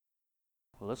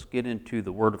Well, let's get into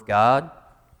the Word of God.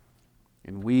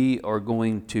 And we are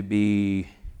going to be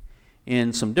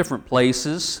in some different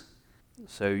places,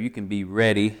 so you can be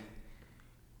ready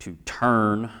to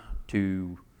turn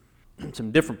to some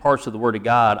different parts of the Word of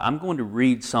God. I'm going to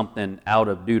read something out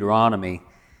of Deuteronomy,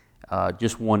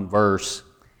 just one verse.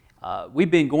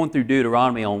 We've been going through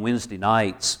Deuteronomy on Wednesday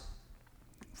nights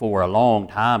for a long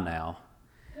time now,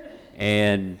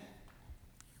 and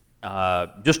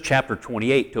just chapter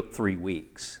 28 took 3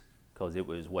 weeks because it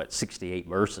was, 68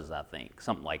 verses, I think,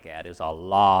 something like that. There's a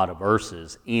lot of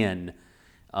verses in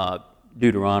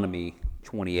Deuteronomy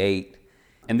 28.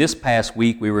 And this past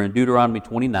week we were in Deuteronomy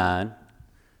 29.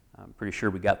 I'm pretty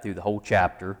sure we got through the whole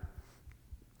chapter.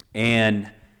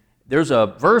 And there's a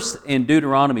verse in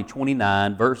Deuteronomy chapter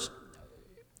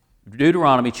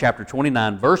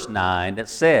 29, verse 9 that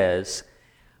says,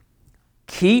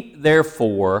 "Keep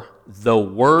therefore the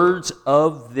words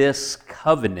of this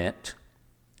covenant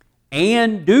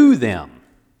and do them,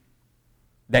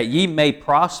 that ye may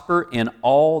prosper in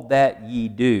all that ye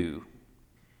do."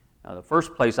 Now, the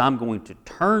first place I'm going to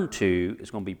turn to is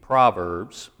going to be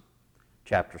Proverbs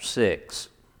chapter 6.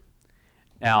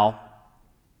 Now,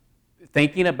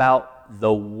 thinking about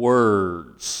the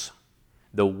words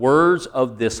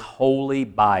of this holy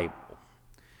Bible,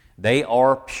 they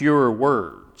are pure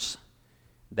words.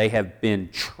 They have been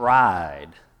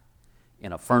tried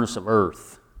in a furnace of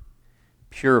earth,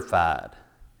 purified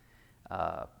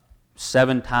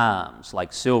 7 times,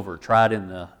 like silver tried in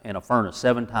a furnace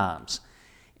 7 times.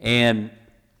 And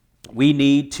we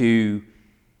need to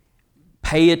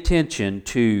pay attention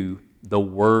to the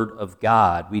Word of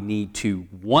God. We need to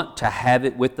want to have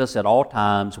it with us at all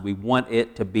times. We want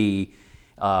it to be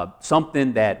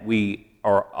something that we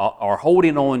are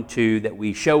holding on to, that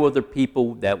we show other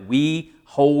people that we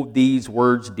hold these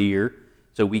words dear.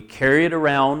 So we carry it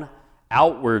around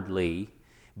outwardly.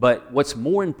 But what's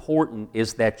more important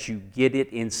is that you get it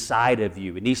inside of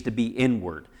you. It needs to be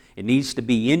inward. It needs to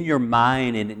be in your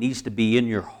mind, and it needs to be in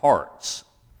your hearts.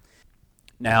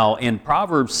 Now, in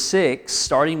Proverbs 6,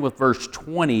 starting with verse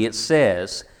 20, it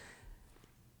says,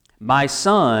 "My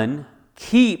son,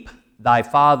 keep thy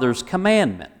father's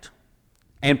commandment,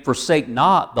 and forsake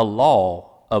not the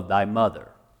law of thy mother."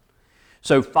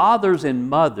 So fathers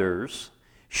and mothers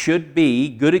should be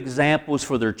good examples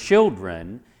for their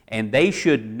children, and they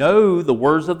should know the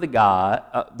words of God,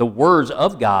 the words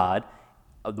of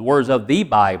the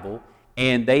Bible,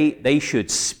 and they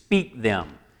should speak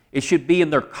them. It should be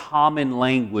in their common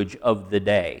language of the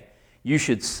day. You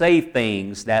should say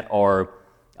things that are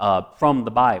from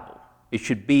the Bible. It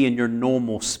should be in your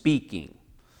normal speaking.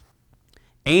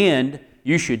 And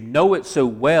you should know it so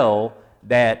well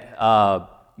that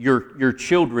your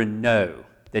children know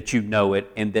that you know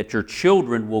it, and that your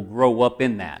children will grow up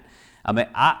in that. I mean,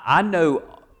 I know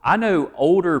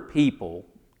older people,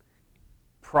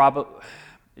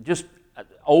 just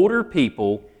older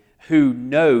people who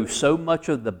know so much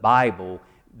of the Bible,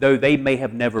 though they may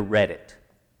have never read it.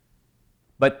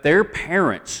 But their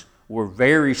parents were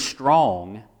very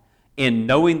strong in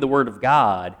knowing the Word of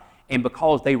God, and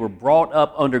because they were brought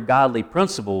up under godly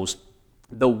principles,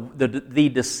 the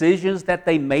decisions that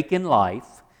they make in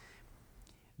life,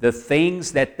 the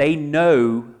things that they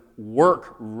know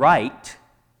work right,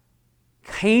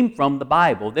 came from the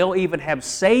Bible. They'll even have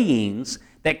sayings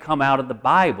that come out of the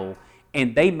Bible,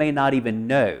 and they may not even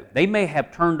know. They may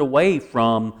have turned away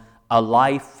from a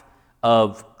life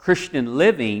of Christian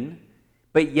living,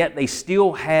 but yet they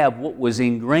still have what was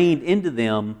ingrained into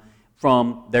them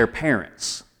from their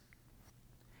parents.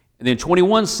 And then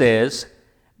 21 says,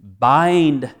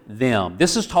 "Bind them."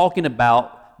 This is talking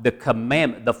about the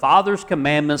commandment, the father's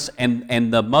commandments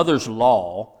and the mother's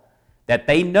law that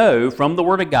they know from the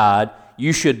Word of God.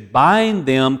 You should bind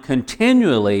them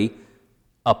continually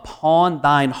upon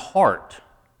thine heart,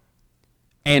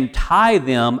 and tie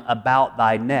them about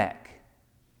thy neck.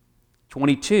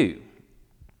 22,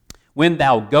 "When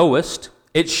thou goest,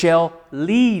 it shall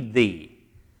lead thee."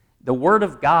 The Word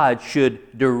of God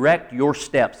should direct your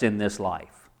steps in this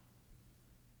life.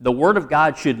 The Word of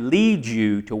God should lead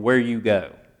you to where you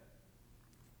go.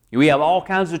 We have all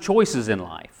kinds of choices in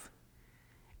life.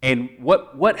 And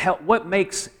what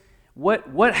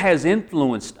has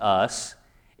influenced us?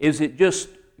 Is it just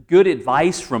good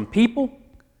advice from people?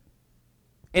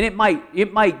 And you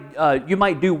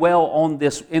might do well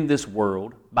in this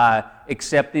world by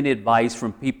accepting advice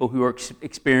from people who are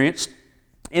experienced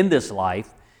in this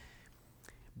life.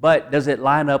 But does it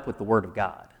line up with the Word of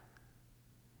God?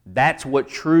 That's what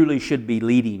truly should be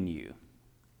leading you.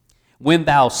 "When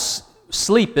thou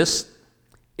sleepest,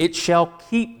 it shall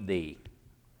keep thee."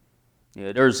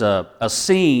 There's a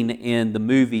scene in the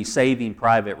movie Saving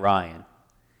Private Ryan.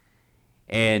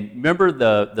 And remember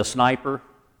the sniper?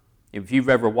 If you've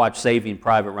ever watched Saving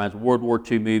Private Ryan, it's a World War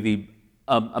II movie,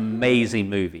 amazing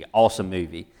movie, awesome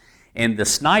movie. And the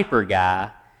sniper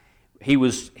guy, he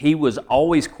was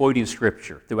always quoting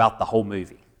Scripture throughout the whole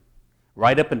movie,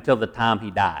 right up until the time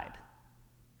he died.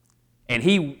 And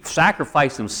he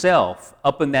sacrificed himself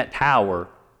up in that tower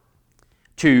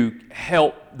to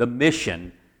help the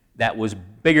mission that was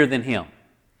bigger than him.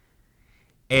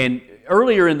 And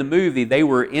earlier in the movie, they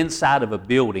were inside of a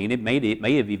building. It may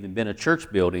have even been a church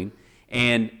building.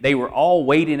 And they were all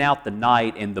waiting out the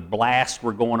night, and the blasts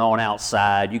were going on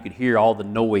outside. You could hear all the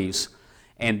noise.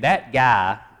 And that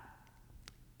guy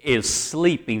is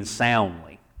sleeping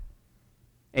soundly.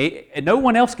 And no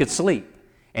one else could sleep.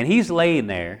 And he's laying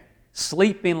there,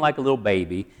 sleeping like a little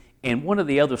baby. And one of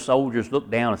the other soldiers looked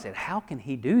down and said, "How can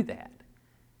he do that?"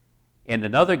 And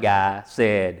another guy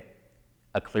said,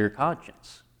 "A clear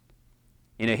conscience."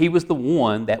 He was the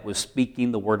one that was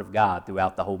speaking the word of God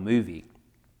throughout the whole movie.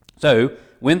 So,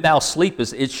 when thou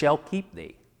sleepest, it shall keep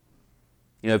thee.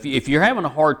 If you're having a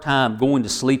hard time going to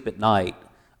sleep at night,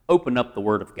 open up the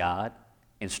Word of God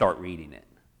and start reading it.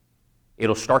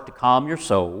 It'll start to calm your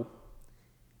soul.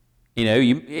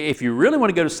 If you really want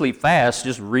to go to sleep fast,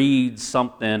 just read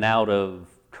something out of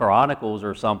Chronicles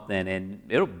or something, and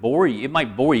it'll bore you. It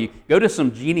might bore you. Go to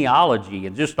some genealogy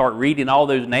and just start reading all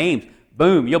those names.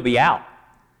 Boom, you'll be out.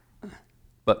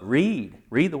 But read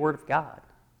the Word of God.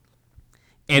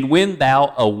 And when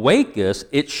thou awakest,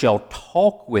 it shall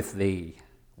talk with thee.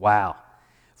 Wow.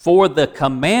 For the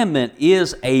commandment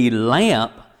is a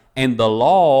lamp, and the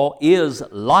law is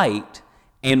light,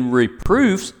 and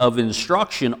reproofs of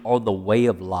instruction are the way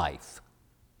of life.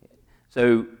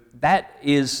 So that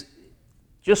is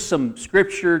just some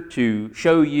scripture to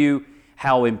show you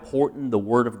how important the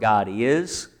Word of God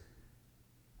is.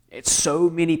 It's so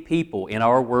many people in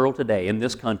our world today, in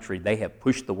this country, they have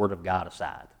pushed the Word of God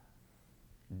aside.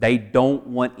 They don't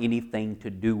want anything to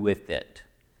do with it.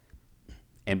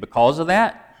 And because of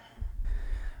that,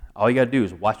 all you got to do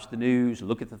is watch the news,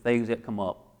 look at the things that come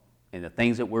up, and the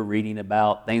things that we're reading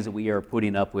about, things that we are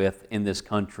putting up with in this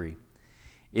country.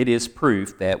 It is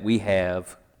proof that we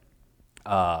have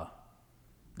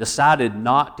decided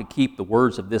not to keep the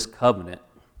words of this covenant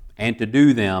and to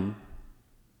do them,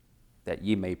 that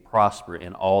ye may prosper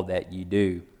in all that ye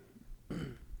do.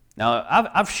 Now,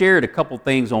 I've shared a couple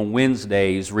things on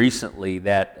Wednesdays recently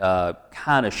that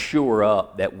kind of shore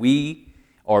up that we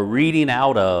are reading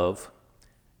out of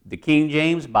the King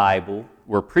James Bible.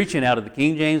 We're preaching out of the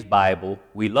King James Bible.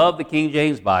 We love the King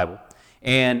James Bible.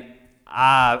 And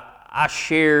I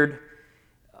shared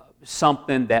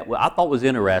something that I thought was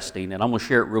interesting, and I'm going to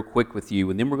share it real quick with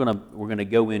you. And then we're going to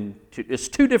go into it's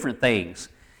two different things.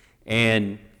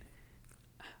 And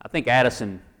I think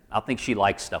Addison, she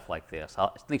likes stuff like this. I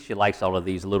think she likes all of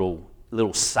these little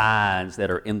signs that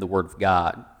are in the Word of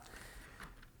God.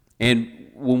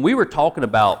 And when we were talking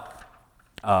about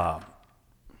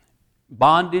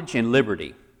bondage and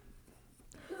liberty,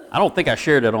 I don't think I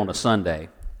shared it on a Sunday,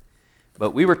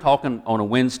 but we were talking on a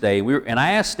Wednesday, and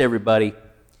I asked everybody,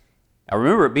 I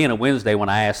remember it being a Wednesday when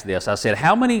I asked this, I said,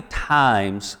 how many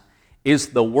times is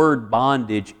the word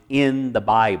bondage in the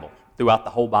Bible, throughout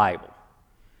the whole Bible?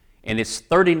 And it's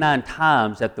 39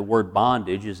 times that the word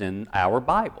bondage is in our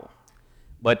Bible.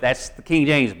 But that's the King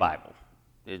James Bible,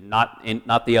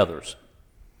 not the others.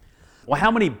 Well,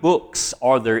 how many books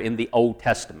are there in the Old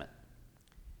Testament?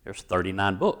 There's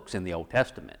 39 books in the Old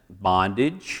Testament.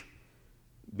 Bondage,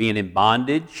 being in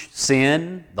bondage,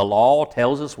 sin, the law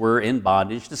tells us we're in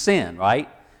bondage to sin, right?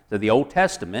 So the Old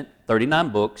Testament, 39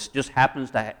 books, just happens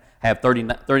to have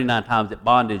 39 times that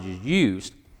bondage is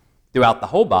used throughout the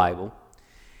whole Bible.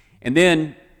 And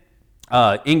then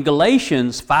in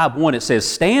Galatians 5:1 it says,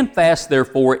 "Stand fast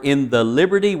therefore in the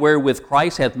liberty wherewith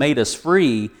Christ hath made us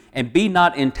free, and be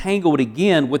not entangled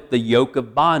again with the yoke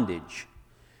of bondage."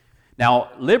 Now,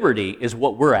 liberty is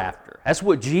what we're after. That's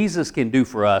what Jesus can do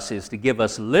for us, is to give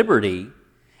us liberty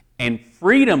and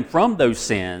freedom from those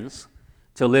sins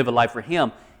to live a life for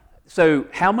Him. So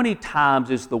how many times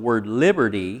is the word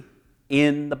liberty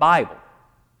in the Bible?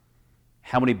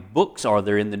 How many books are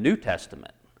there in the New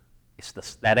Testament?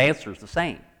 That answer is the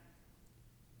same.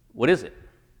 What is it?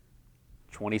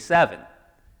 27.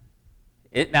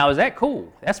 Now, is that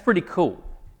cool? That's pretty cool.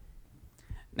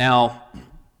 Now,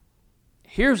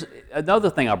 here's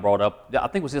another thing I brought up. I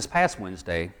think it was this past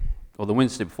Wednesday, or the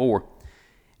Wednesday before.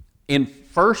 In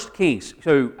 1 Kings,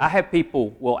 so I have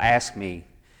people will ask me,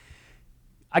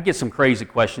 I get some crazy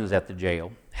questions at the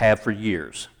jail, have for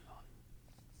years.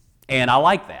 And I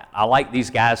like that. I like these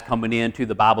guys coming into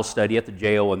the Bible study at the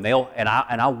jail, and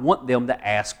I want them to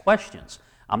ask questions.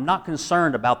 I'm not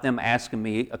concerned about them asking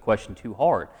me a question too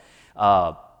hard,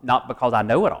 not because I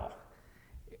know it all.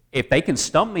 If they can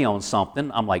stump me on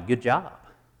something, I'm like, good job.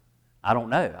 I don't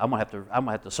know. I'm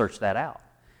gonna have to search that out.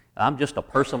 I'm just a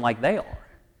person like they are.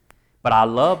 But I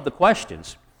love the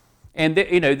questions. And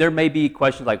there may be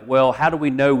questions like, well, how do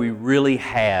we know we really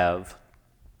have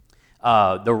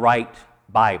the right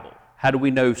Bible? How do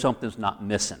we know something's not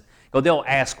missing? Because they'll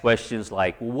ask questions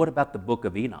like, well, what about the book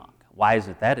of Enoch? Why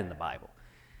isn't that in the Bible?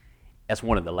 That's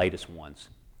one of the latest ones.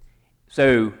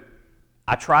 So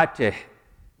I try to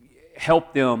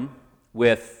help them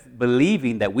with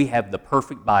believing that we have the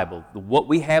perfect Bible. What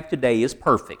we have today is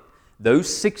perfect.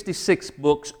 Those 66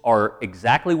 books are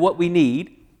exactly what we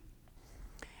need.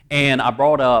 And I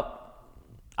brought up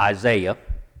Isaiah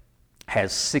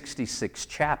has 66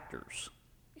 chapters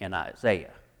in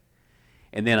Isaiah.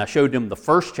 And then I showed them the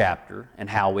first chapter and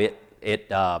how it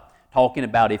talking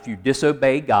about if you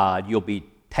disobey God, you'll be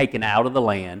taken out of the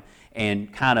land,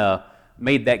 and kind of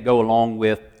made that go along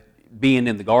with being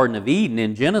in the Garden of Eden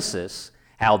in Genesis,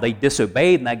 how they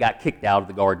disobeyed and they got kicked out of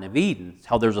the Garden of Eden,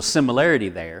 how there's a similarity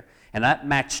there. And that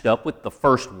matched up with the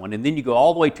first one. And then you go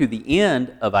all the way to the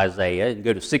end of Isaiah and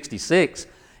go to 66,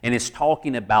 and it's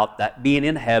talking about that being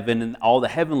in heaven and all the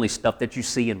heavenly stuff that you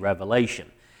see in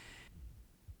Revelation.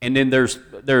 And then there's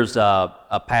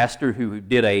a pastor who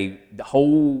did the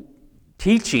whole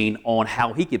teaching on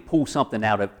how he could pull something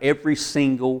out of every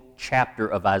single chapter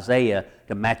of Isaiah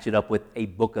to match it up with a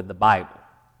book of the Bible.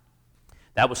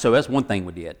 That's one thing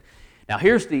we did. Now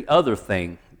here's the other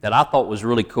thing that I thought was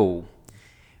really cool.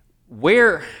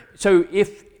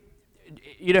 If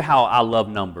you know how I love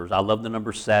numbers. I love the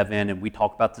number 7, and we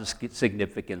talk about the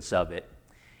significance of it.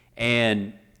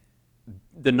 And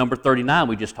the number 39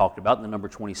 we just talked about, and the number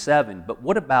 27. But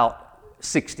what about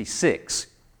 66?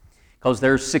 Because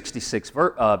there's 66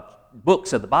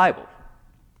 books of the Bible.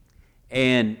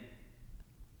 And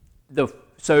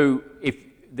so if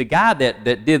the guy that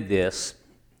did this,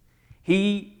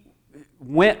 he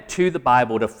went to the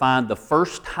Bible to find the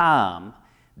first time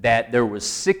that there was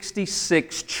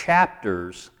 66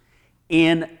 chapters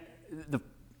in the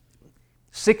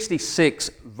 66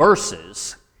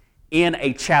 verses in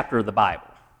a chapter of the Bible.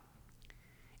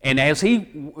 And as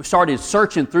he started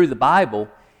searching through the Bible,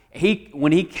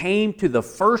 when he came to the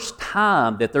first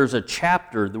time that there's a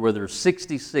chapter where there's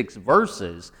 66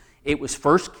 verses, it was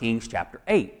 1 Kings chapter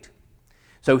 8.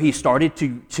 So he started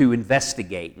to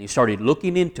investigate, and he started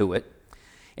looking into it.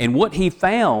 And what he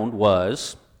found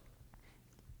was,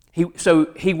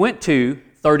 he went to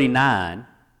 39,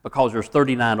 because there's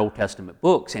 39 Old Testament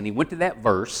books, and he went to that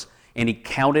verse, and he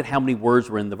counted how many words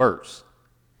were in the verse.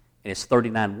 And it's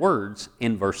 39 words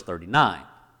in verse 39.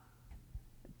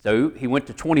 So he went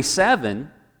to 27,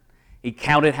 he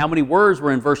counted how many words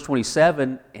were in verse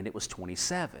 27, and it was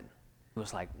 27. It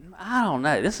was like, I don't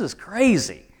know, this is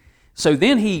crazy. So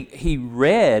then he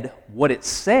read what it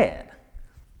said.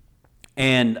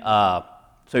 And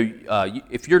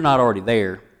if you're not already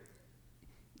there,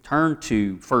 turn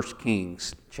to 1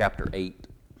 Kings chapter 8.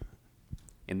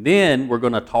 And then we're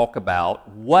going to talk about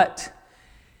what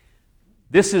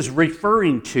this is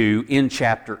referring to in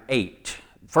chapter 8.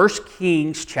 1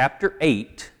 Kings chapter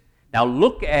 8. Now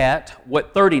look at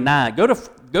what 39, go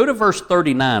to verse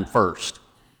 39 first.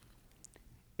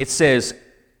 It says,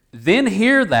 then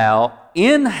hear thou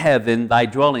in heaven thy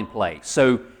dwelling place.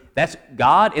 So that's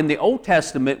God. In the Old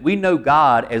Testament, we know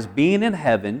God as being in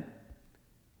heaven.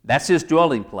 That's his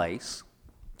dwelling place.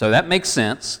 So that makes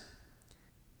sense.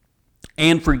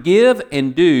 And forgive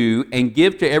and do and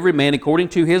give to every man according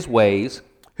to his ways,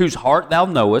 whose heart thou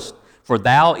knowest, for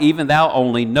thou, even thou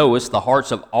only, knowest the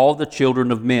hearts of all the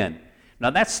children of men.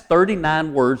 Now that's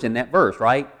 39 words in that verse,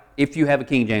 right? If you have a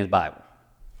King James Bible.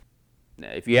 Now,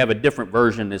 if you have a different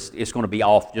version, it's going to be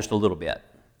off just a little bit.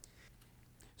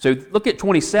 So look at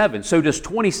 27. So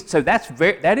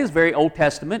that is very Old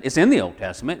Testament. It's in the Old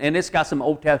Testament, and it's got some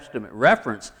Old Testament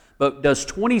reference. But does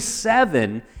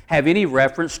 27 have any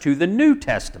reference to the New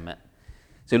Testament?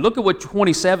 So look at what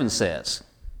 27 says.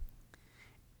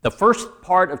 The first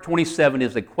part of 27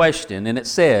 is a question, and it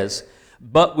says,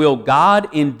 but will God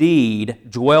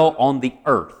indeed dwell on the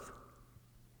earth?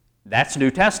 That's New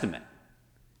Testament.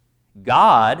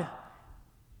 God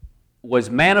was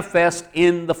manifest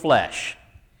in the flesh.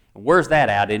 Where's that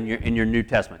at in your New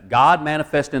Testament? God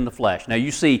manifest in the flesh. Now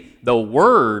you see, the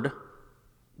Word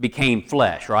became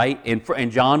flesh, right?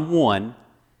 In John 1,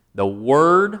 the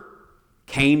Word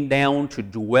came down to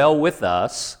dwell with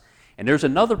us. And there's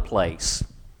another place,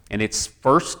 and it's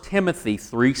 1 Timothy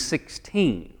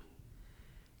 3:16.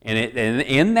 And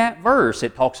in that verse,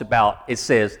 it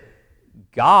says,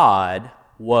 God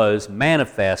was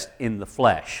manifest in the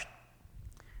flesh.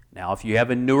 Now, if you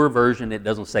have a newer version, it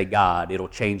doesn't say God. It'll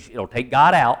take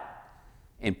God out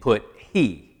and put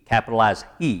He, capitalize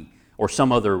He, or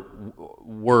some other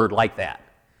word like that.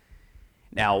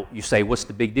 Now, you say, what's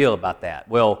the big deal about that?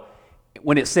 Well,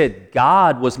 when it said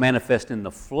God was manifest in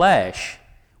the flesh,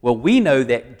 well, we know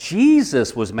that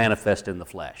Jesus was manifest in the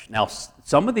flesh. Now,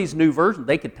 some of these new versions,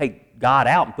 they could take God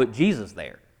out and put Jesus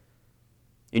there.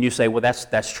 And you say, well,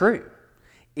 that's true.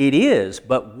 It is,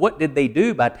 but what did they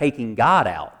do by taking God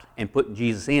out and putting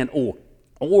Jesus in,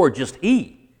 or just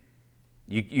He?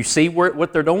 You see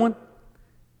what they're doing?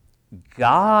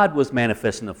 God was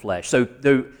manifest in the flesh. So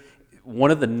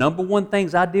one of the number one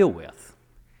things I deal with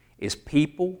is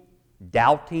people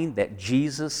doubting that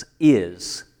Jesus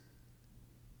is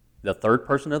the third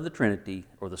person of the Trinity,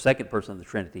 or the second person of the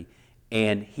Trinity,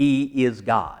 and He is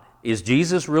God. Is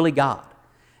Jesus really God?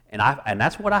 And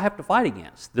that's what I have to fight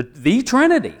against, the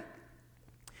Trinity.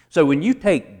 So when you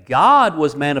take God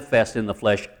was manifest in the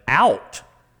flesh out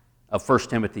of 1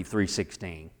 Timothy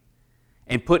 3:16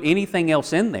 and put anything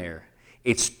else in there,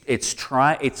 isn't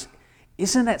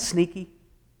that sneaky?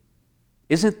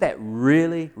 Isn't that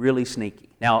really, really sneaky?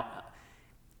 Now,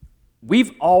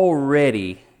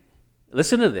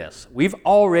 listen to this. We've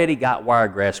already got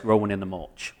wiregrass growing in the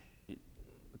mulch.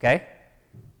 Okay?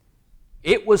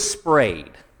 It was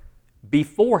sprayed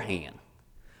beforehand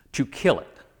to kill it.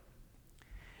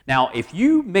 Now, if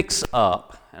you mix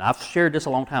up, and I've shared this a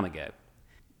long time ago,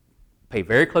 pay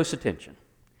very close attention.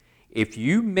 If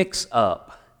you mix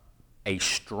up a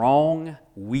strong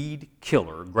weed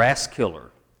killer, grass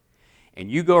killer, and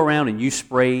you go around and you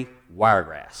spray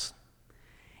wiregrass,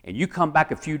 and you come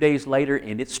back a few days later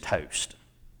and it's toast.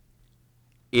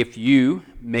 If you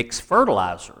mix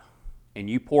fertilizer and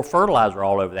you pour fertilizer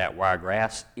all over that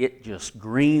wiregrass, it just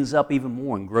greens up even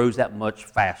more and grows that much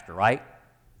faster, right?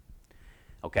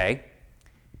 Okay?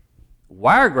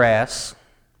 Wiregrass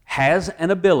has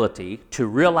an ability to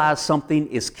realize something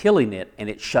is killing it, and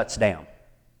it shuts down.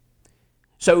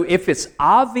 So if it's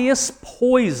obvious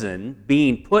poison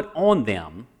being put on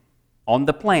them, on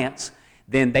the plants,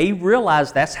 then they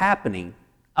realize that's happening.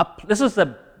 This is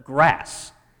the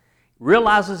grass.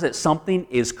 Realizes that something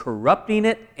is corrupting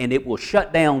it, and it will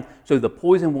shut down, so the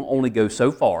poison will only go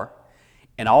so far,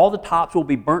 and all the tops will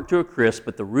be burnt to a crisp,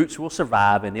 but the roots will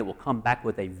survive, and it will come back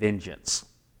with a vengeance.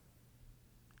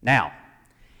 Now,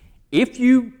 if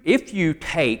you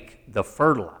take the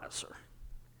fertilizer,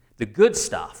 the good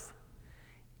stuff,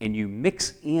 and you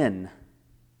mix in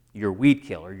your weed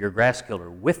killer, your grass killer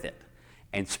with it,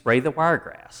 and spray the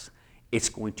wiregrass, it's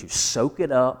going to soak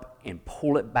it up and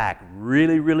pull it back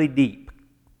really, really deep.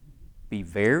 Be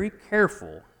very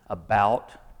careful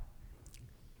about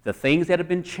the things that have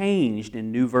been changed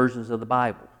in new versions of the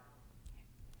Bible.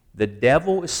 The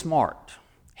devil is smart.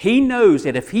 He knows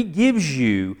that if he gives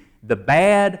you the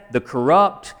bad, the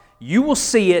corrupt, you will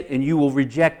see it and you will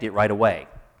reject it right away.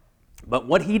 But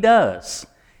what he does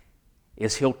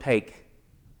is he'll take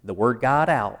the word God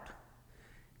out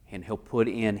and he'll put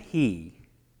in He,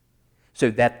 so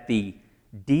that the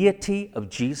deity of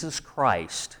Jesus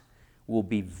Christ will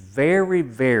be very,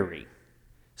 very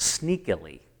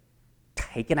sneakily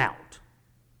taken out.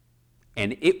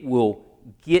 And it will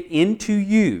get into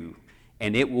you,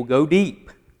 and it will go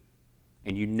deep.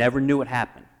 And you never knew it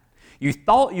happened. You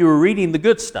thought you were reading the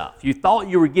good stuff. You thought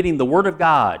you were getting the Word of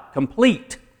God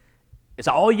complete. It's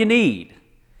all you need.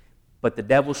 But the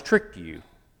devil's tricked you,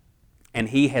 and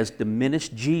he has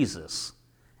diminished Jesus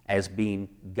as being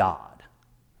God.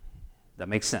 That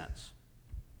makes sense.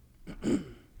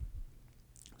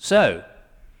 So,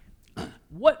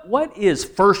 what is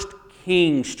 1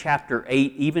 Kings chapter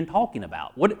 8 even talking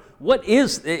about? What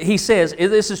is, he says,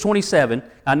 this is 27,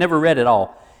 I never read it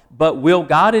all, but will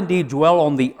God indeed dwell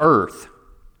on the earth?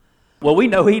 Well, we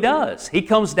know He does. He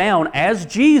comes down as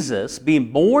Jesus,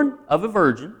 being born of a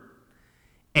virgin,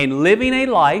 and living a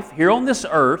life here on this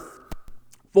earth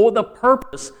for the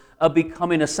purpose of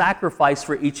becoming a sacrifice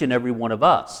for each and every one of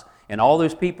us, and all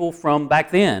those people from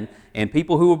back then, and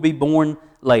people who will be born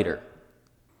later.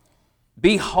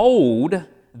 Behold,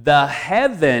 the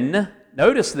heaven,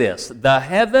 notice this, the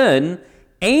heaven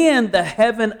and the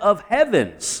heaven of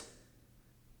heavens.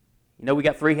 You know, we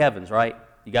got three heavens, right?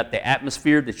 You got the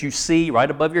atmosphere that you see right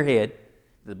above your head.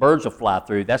 The birds will fly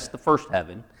through. That's the first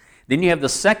heaven. Then you have the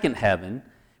second heaven,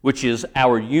 which is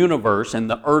our universe, and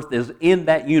the earth is in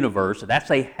that universe.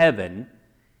 That's a heaven.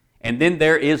 And then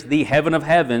there is the heaven of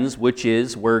heavens, which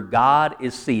is where God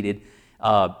is seated.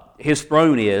 His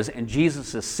throne is, and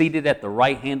Jesus is seated at the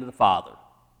right hand of the Father.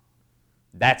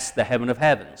 That's the heaven of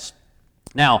heavens.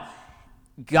 Now,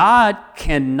 God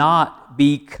cannot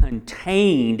be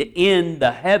contained in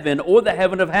the heaven or the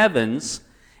heaven of heavens.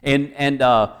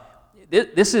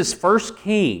 This is 1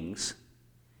 Kings.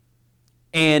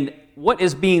 And what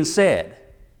is being said?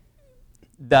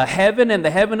 The heaven and the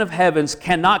heaven of heavens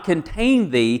cannot contain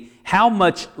thee, how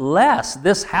much less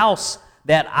this house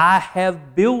that I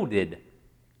have builded.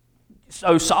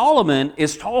 So Solomon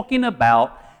is talking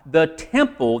about the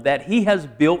temple that he has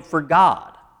built for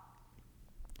God.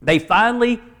 They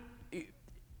finally,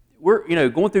 we're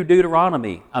going through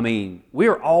Deuteronomy. I mean,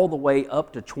 we're all the way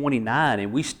up to 29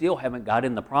 and we still haven't got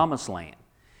in the promised land.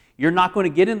 You're not going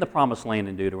to get in the promised land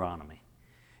in Deuteronomy.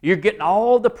 You're getting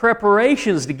all the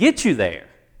preparations to get you there.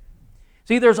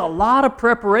 See, there's a lot of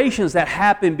preparations that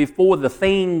happen before the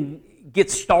thing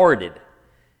gets started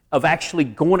of actually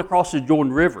going across the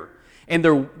Jordan River.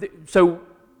 So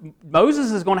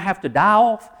Moses is going to have to die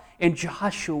off and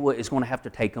Joshua is going to have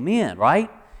to take them in, right?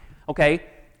 Okay,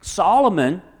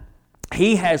 Solomon,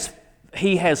 he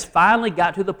has finally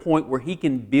got to the point where he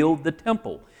can build the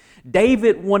temple.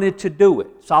 David wanted to do it.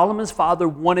 Solomon's father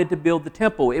wanted to build the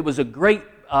temple. It was a great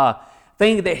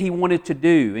thing that he wanted to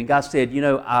do. And God said,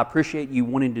 I appreciate you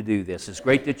wanting to do this. It's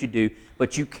great that you do,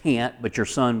 but you can't, but your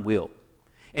son will.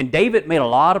 And David made a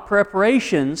lot of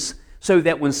preparations so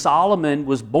that when Solomon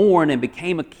was born and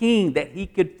became a king, that he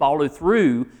could follow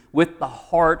through with the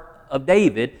heart of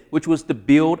David, which was to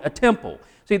build a temple.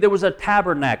 See, there was a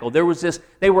tabernacle. There was this,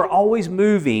 they were always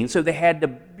moving, so they had to,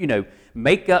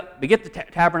 get the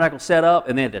tabernacle set up,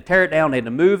 and then to tear it down, they had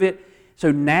to move it. So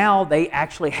now they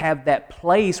actually have that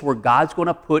place where God's going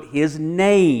to put His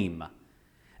name.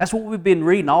 That's what we've been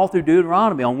reading all through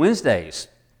Deuteronomy on Wednesdays.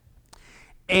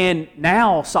 And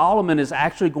now Solomon is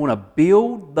actually going to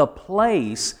build the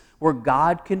place where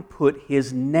God can put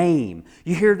His name.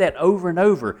 You hear that over and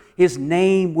over. His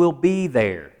name will be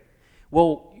there.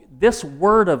 Well, this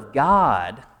Word of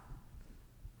God,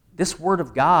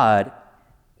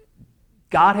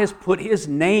 God has put His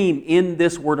name in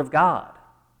this Word of God.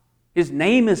 His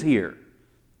name is here.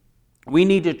 We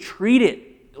need to treat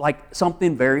it like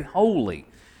something very holy,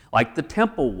 like the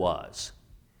temple was.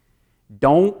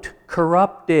 Don't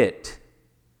corrupt it.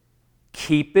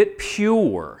 Keep it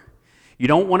pure. You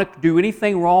don't want to do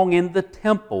anything wrong in the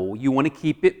temple. You want to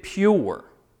keep it pure.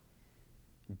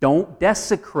 Don't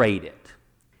desecrate it.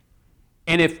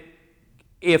 And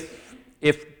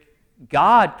if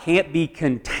God can't be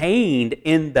contained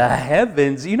in the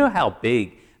heavens, you know how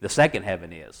big the second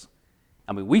heaven is.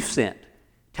 I mean, we've sent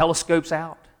telescopes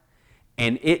out,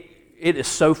 and it is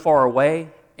so far away,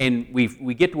 and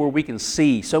we get to where we can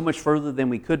see so much further than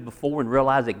we could before and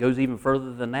realize it goes even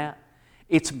further than that.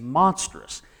 It's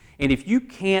monstrous. And if you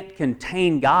can't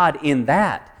contain God in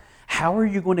that, how are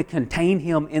you going to contain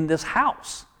Him in this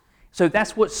house? So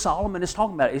that's what Solomon is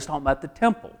talking about. He's talking about the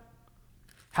temple.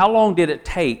 How long did it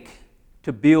take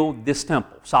to build this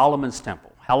temple, Solomon's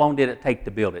temple? How long did it take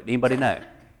to build it? Anybody know?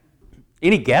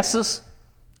 Any guesses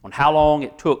on how long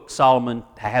it took Solomon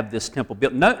to have this temple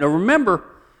built? No, now remember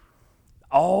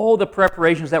all the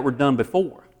preparations that were done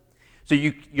before. So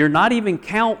you're not even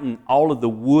counting all of the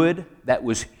wood that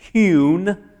was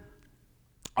hewn,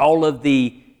 all of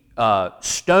the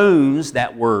stones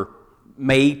that were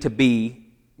made to be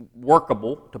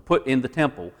workable to put in the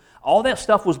temple. All that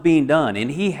stuff was being done, and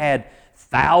he had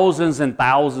thousands and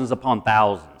thousands upon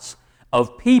thousands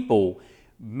of people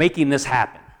making this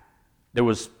happen. There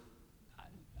was,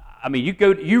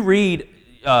 you read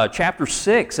chapter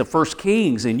 6 of 1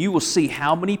 Kings, and you will see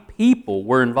how many people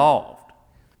were involved.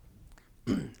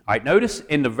 All right, notice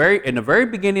in the very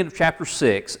beginning of chapter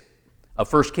 6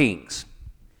 of 1 Kings.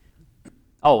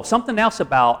 Oh, something else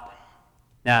about,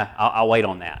 I'll wait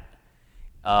on that.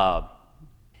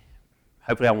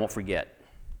 Hopefully I won't forget.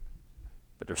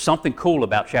 But there's something cool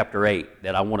about chapter 8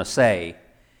 that I want to say,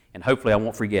 and hopefully I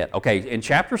won't forget. Okay, in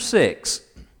chapter 6,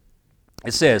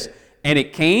 it says, "And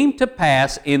it came to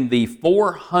pass in the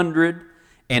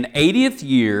 480th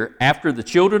year after the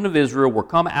children of Israel were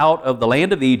come out of the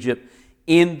land of Egypt,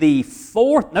 in the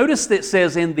fourth," notice that it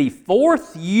says, "in the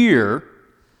 4th year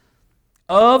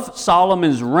of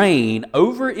Solomon's reign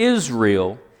over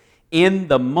Israel, in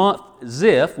the month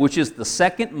Ziph," which is the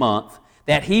 2nd month,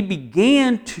 "that he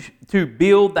began to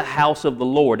build the house of the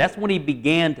Lord." That's when he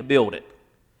began to build it.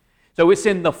 So it's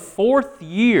in the 4th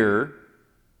year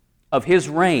of his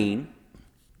reign.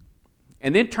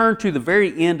 And then turn to the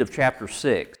very end of chapter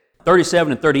 6,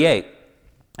 37 and 38.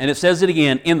 And it says it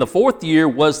again, "In the 4th year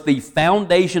was the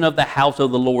foundation of the house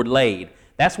of the Lord laid."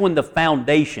 That's when the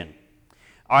foundation.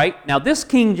 All right, now this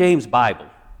King James Bible,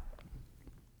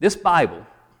 this Bible,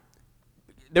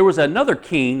 there was another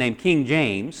king named King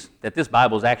James that this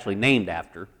Bible is actually named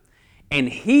after, and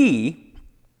he,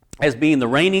 as being the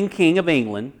reigning king of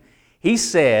England, he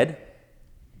said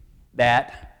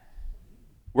that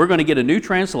we're going to get a new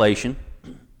translation,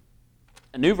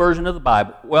 a new version of the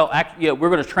Bible. Well, actually, yeah, we're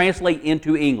going to translate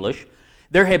into English.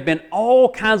 There had been all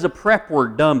kinds of prep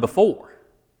work done before.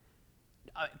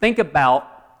 Think about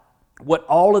what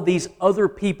all of these other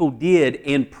people did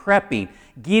in prepping,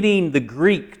 getting the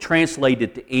Greek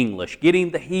translated to English,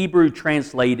 getting the Hebrew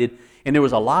translated, and there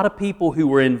was a lot of people who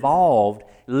were involved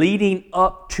leading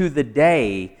up to the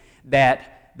day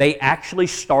that they actually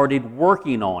started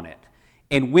working on it.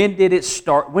 And when did it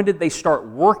start? When did they start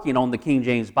working on the King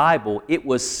James Bible? It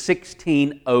was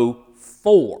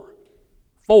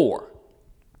 1604.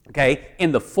 Okay?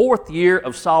 In the 4th year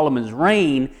of Solomon's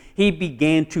reign, he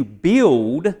began to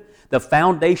build. The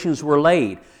foundations were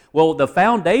laid. Well, the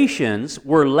foundations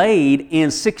were laid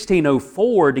in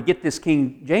 1604 to get this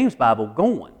King James Bible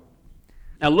going.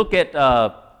 Now look at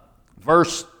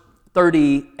verse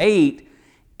 38.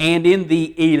 And in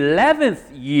the 11th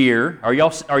year, are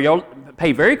y'all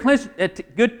pay very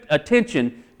good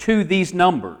attention to these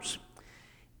numbers.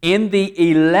 In the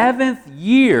 11th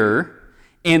year,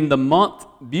 in the month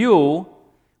Bule,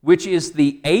 which is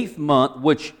the 8th month,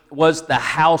 which was the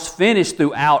house finished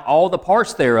throughout all the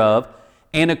parts thereof,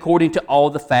 and according to all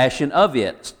the fashion of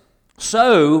it.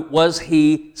 So was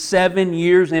he 7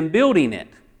 years in building it.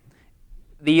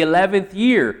 The 11th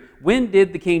year. When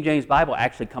did the King James Bible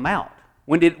actually come out?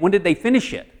 When did they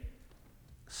finish it?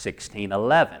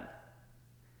 1611.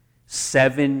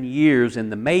 7 years in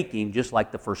the making, just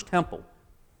like the first temple.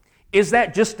 Is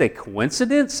that just a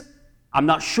coincidence? I'm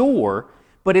not sure,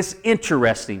 but it's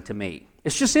interesting to me.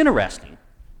 It's just interesting,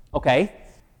 okay?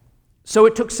 So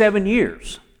it took 7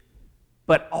 years,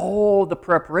 but all the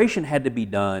preparation had to be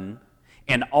done,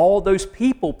 and all those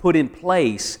people put in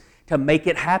place to make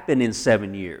it happen in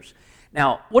 7 years.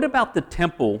 Now, what about the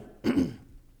temple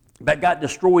that got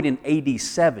destroyed in AD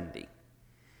 70?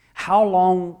 How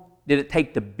long did it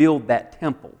take to build that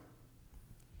temple?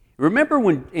 Remember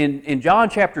when in John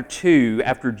chapter 2,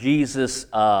 after Jesus,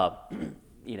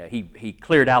 he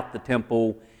cleared out the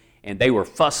temple and they were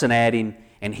fussing at him,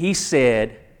 and he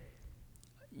said,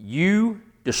 "You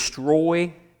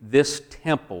destroy this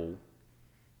temple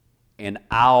and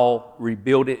I'll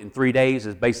rebuild it in 3 days,"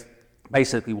 is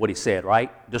basically what he said,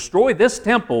 right? Destroy this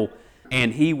temple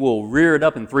and he will rear it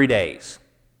up in 3 days.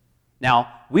 Now,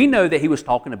 we know that he was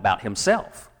talking about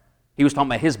himself. He was talking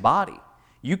about his body.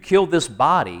 You kill this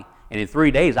body, and in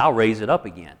 3 days I'll raise it up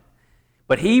again.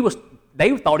 But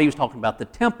they thought he was talking about the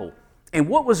temple. And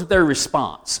what was their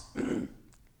response?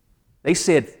 They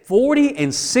said,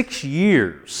 46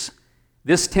 years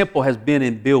this temple has been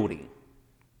in building.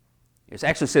 It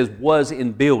actually says was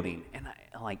in building. And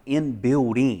I'm like, in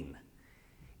building.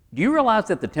 Do you realize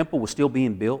that the temple was still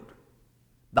being built?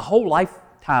 The whole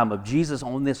lifetime of Jesus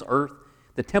on this earth,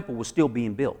 the temple was still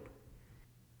being built.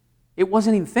 It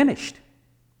wasn't even finished.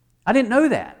 I didn't know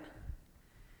that.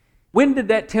 When did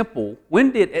that temple,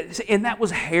 and that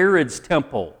was Herod's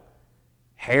temple.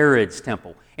 Herod's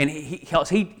temple. And because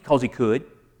he could,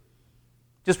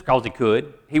 just because he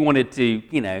could, he wanted to,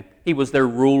 he was their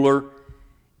ruler,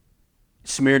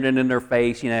 smeared it in their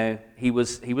face, he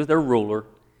was their ruler.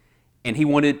 And he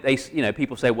wanted,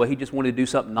 people say, well, he just wanted to do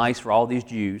something nice for all these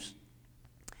Jews.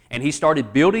 And he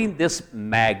started building this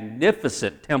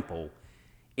magnificent temple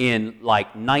in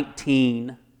like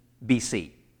 19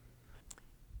 BC.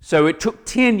 So it took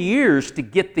 10 years to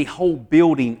get the whole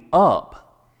building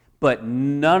up, but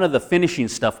none of the finishing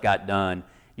stuff got done.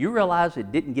 You realize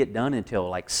it didn't get done until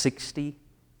like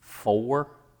 64?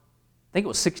 I think it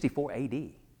was 64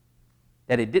 AD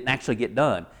that it didn't actually get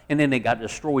done. And then it got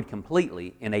destroyed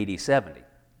completely in AD 70.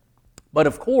 But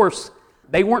of course,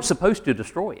 they weren't supposed to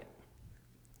destroy it.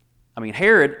 I mean,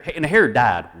 Herod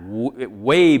died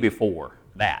way before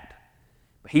that.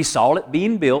 He saw it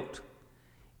being built,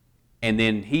 and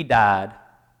then he died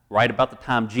right about the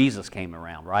time Jesus came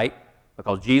around, right?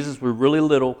 Because Jesus was really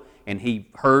little, and they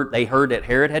heard that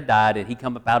Herod had died, and he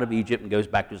come up out of Egypt and goes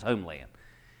back to his homeland.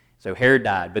 So Herod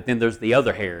died, but then there's the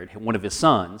other Herod, one of his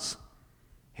sons,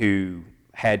 who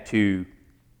had to,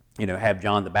 have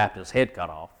John the Baptist's head cut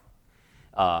off.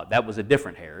 That was a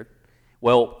different Herod.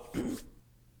 Well,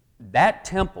 that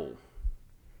temple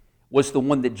was the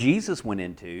one that Jesus went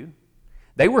into.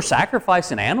 They were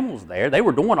sacrificing animals there. They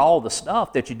were doing all the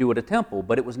stuff that you do at a temple,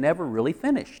 but it was never really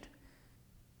finished.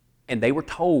 And they were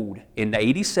told in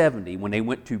AD 70, when they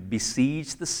went to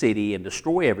besiege the city and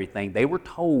destroy everything, they were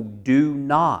told, do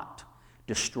not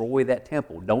destroy that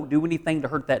temple. Don't do anything to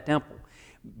hurt that temple.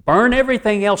 Burn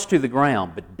everything else to the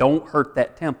ground, but don't hurt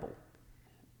that temple.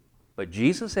 But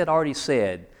Jesus had already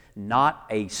said, not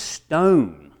a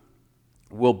stone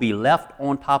will be left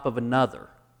on top of another.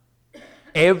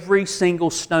 Every single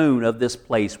stone of this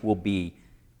place will be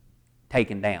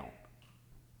taken down.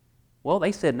 Well,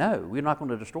 they said, no, we're not going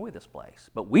to destroy this place.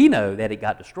 But we know that it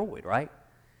got destroyed, right?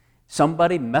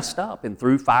 Somebody messed up and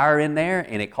threw fire in there,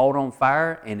 and it caught on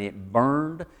fire, and it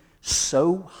burned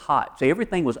so hot. So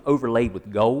everything was overlaid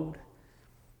with gold,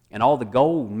 and all the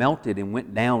gold melted and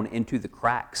went down into the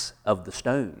cracks of the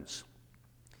stones.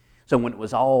 So when it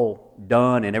was all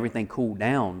done and everything cooled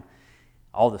down,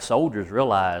 all the soldiers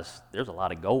realized there's a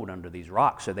lot of gold under these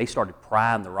rocks. So they started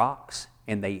prying the rocks,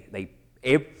 and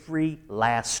every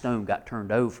last stone got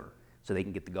turned over so they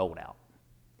can get the gold out.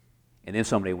 And then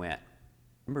somebody went,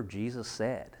 remember Jesus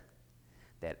said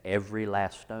that every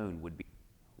last stone would be,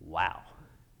 wow.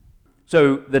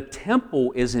 So the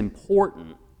temple is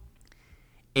important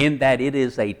in that it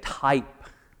is a type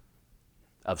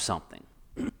of something.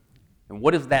 And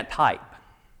what is that type?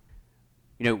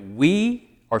 You know, we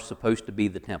are supposed to be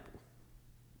the temple.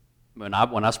 When I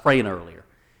was praying earlier,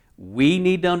 we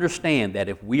need to understand that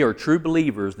if we are true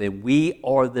believers, then we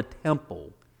are the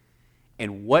temple.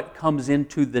 And what comes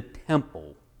into the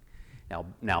temple?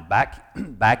 Now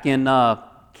back in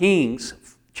Kings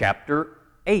chapter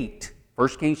 8, 1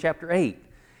 Kings chapter 8,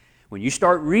 when you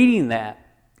start reading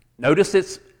that, notice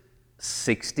it's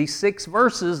 66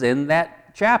 verses in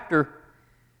that chapter.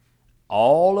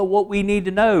 All of what we need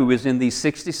to know is in these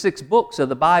 66 books of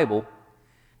the Bible.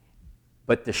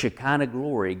 But the Shekinah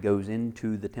glory goes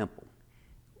into the temple.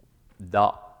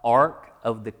 The Ark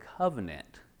of the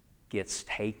Covenant gets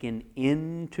taken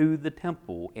into the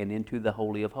temple and into the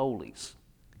Holy of Holies.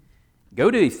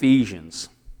 Go to Ephesians.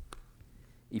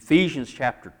 Ephesians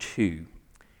chapter 2.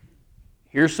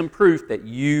 Here's some proof that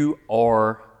you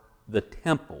are the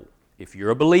temple. If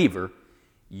you're a believer,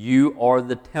 you are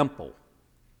the temple.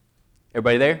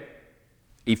 Everybody there?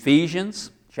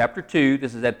 Ephesians chapter 2.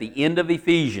 This is at the end of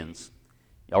Ephesians.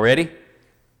 Y'all ready?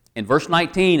 In verse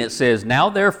 19 it says, now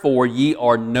therefore ye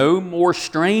are no more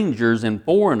strangers and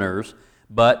foreigners,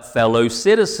 but fellow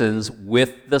citizens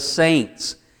with the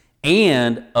saints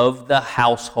and of the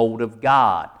household of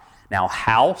God. Now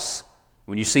house,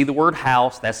 when you see the word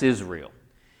house, that's Israel.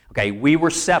 Okay, we were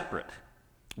separate.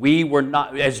 We were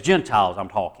not, as Gentiles I'm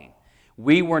talking,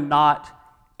 we were not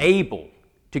able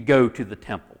to go to the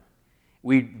temple.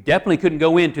 We definitely couldn't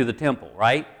go into the temple,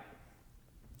 right?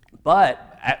 But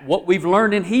what we've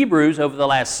learned in Hebrews over the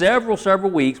last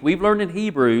several weeks, we've learned in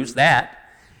Hebrews that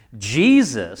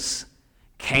Jesus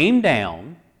came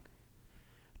down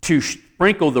to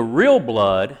sprinkle the real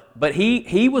blood, but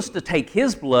he was to take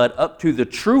his blood up to the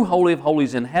true Holy of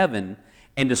Holies in heaven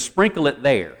and to sprinkle it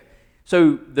there.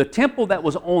 So the temple that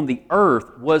was on the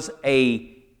earth was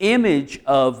an image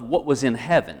of what was in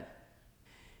heaven.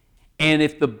 And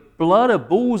if the blood of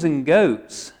bulls and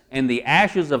goats and the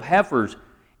ashes of heifers,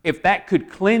 if that could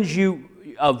cleanse you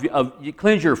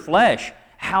cleanse your flesh,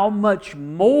 how much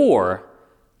more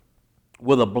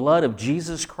will the blood of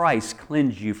Jesus Christ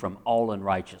cleanse you from all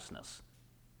unrighteousness?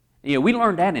 You know, we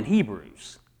learned that in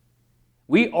Hebrews.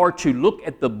 We are to look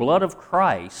at the blood of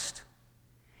Christ,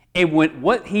 and when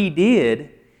what he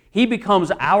did, he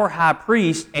becomes our high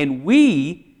priest, and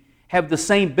we have the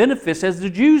same benefits as the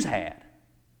Jews had.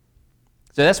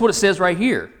 So that's what it says right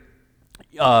here.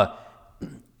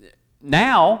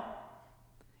 Now,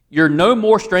 you're no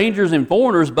more strangers and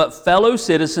foreigners, but fellow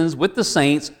citizens with the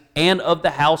saints and of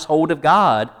the household of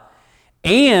God,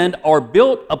 and are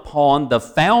built upon the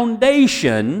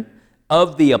foundation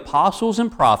of the apostles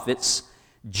and prophets,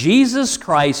 Jesus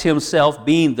Christ himself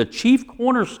being the chief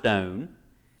cornerstone.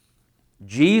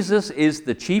 Jesus is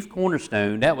the chief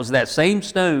cornerstone. That was that same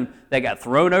stone that got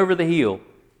thrown over the hill,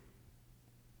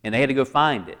 and they had to go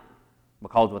find it,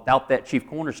 because without that chief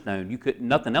cornerstone,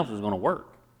 nothing else was going to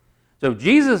work. So if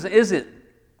Jesus isn't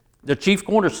the chief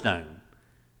cornerstone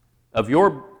of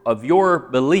your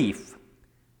belief,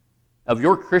 of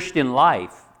your Christian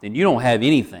life, then you don't have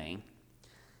anything.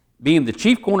 Being the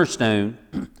chief cornerstone,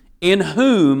 in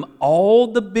whom all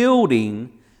the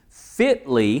building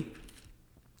fitly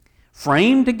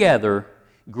framed together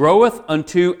groweth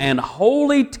unto an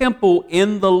holy temple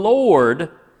in the Lord,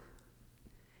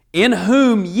 in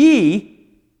whom ye,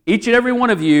 each and every one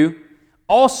of you,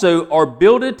 also are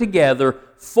builded together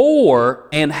for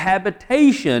an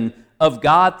habitation of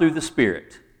God through the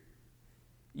Spirit.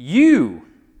 You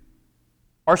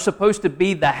are supposed to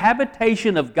be the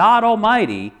habitation of God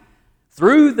Almighty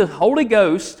through the Holy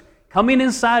Ghost coming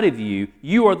inside of you.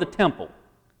 You are the temple.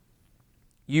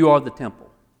 You are the temple.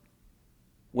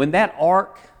 When that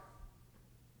Ark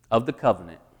of the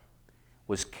Covenant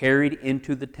was carried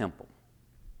into the temple,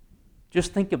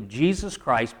 just think of Jesus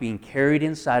Christ being carried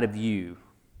inside of you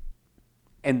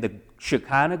and the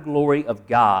Shekinah glory of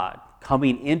God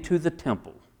coming into the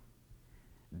temple.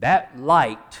 That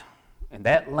light and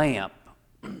that lamp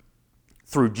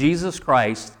through Jesus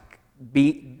Christ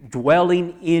be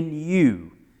dwelling in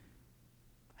you,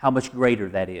 how much greater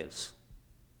that is.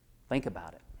 Think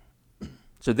about it.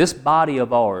 So this body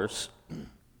of ours,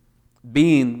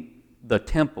 being the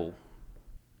temple,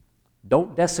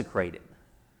 don't desecrate it.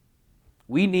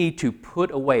 We need to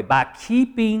put away, by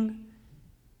keeping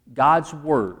God's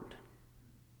Word,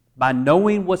 by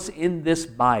knowing what's in this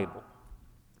Bible,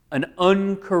 an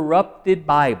uncorrupted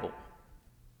Bible,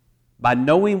 by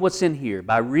knowing what's in here,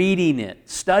 by reading it,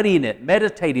 studying it,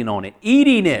 meditating on it,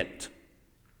 eating it,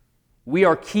 we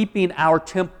are keeping our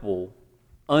temple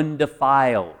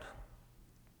undefiled.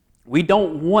 We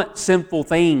don't want sinful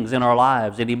things in our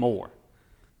lives anymore.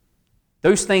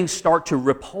 Those things start to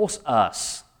repulse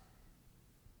us.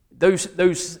 Those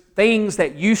things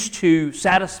that used to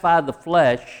satisfy the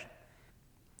flesh,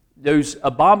 those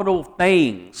abominable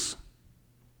things,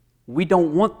 we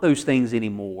don't want those things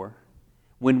anymore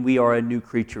when we are a new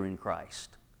creature in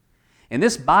Christ. And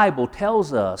this Bible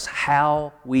tells us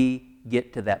how we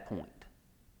get to that point.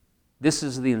 This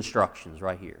is the instructions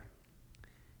right here.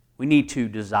 We need to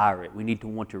desire it. We need to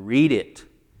want to read it.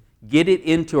 Get it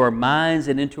into our minds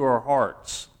and into our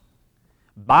hearts.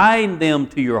 Bind them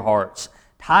to your hearts.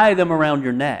 Tie them around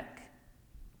your neck.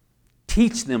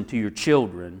 Teach them to your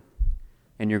children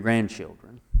and your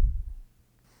grandchildren.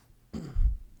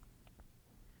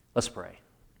 Let's pray.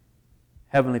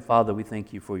 Heavenly Father, we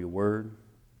thank you for your word.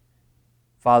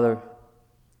 Father,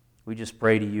 we just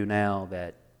pray to you now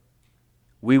that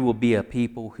we will be a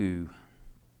people who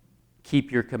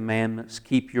keep your commandments,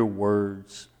 keep your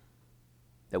words,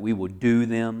 that we will do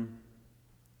them.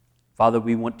 Father,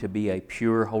 we want to be a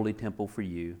pure, holy temple for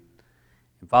you.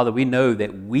 And Father, we know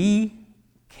that we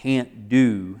can't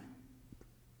do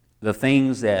the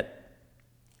things that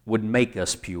would make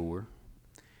us pure.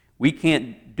 We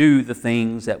can't do the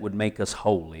things that would make us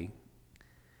holy.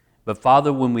 But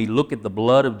Father, when we look at the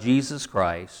blood of Jesus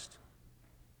Christ,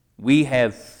 we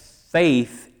have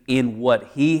faith in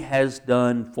what He has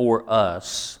done for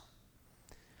us.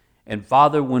 And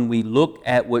Father, when we look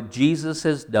at what Jesus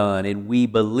has done and we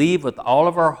believe with all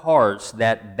of our hearts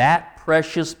that that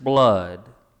precious blood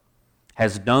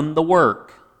has done the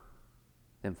work,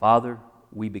 then Father,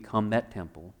 we become that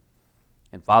temple.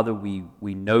 And Father, we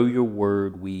know your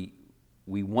word. We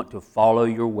want to follow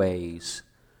your ways.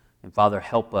 And Father,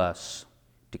 help us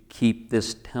to keep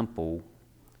this temple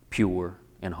pure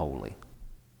and holy.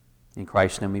 In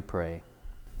Christ's name we pray.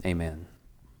 Amen.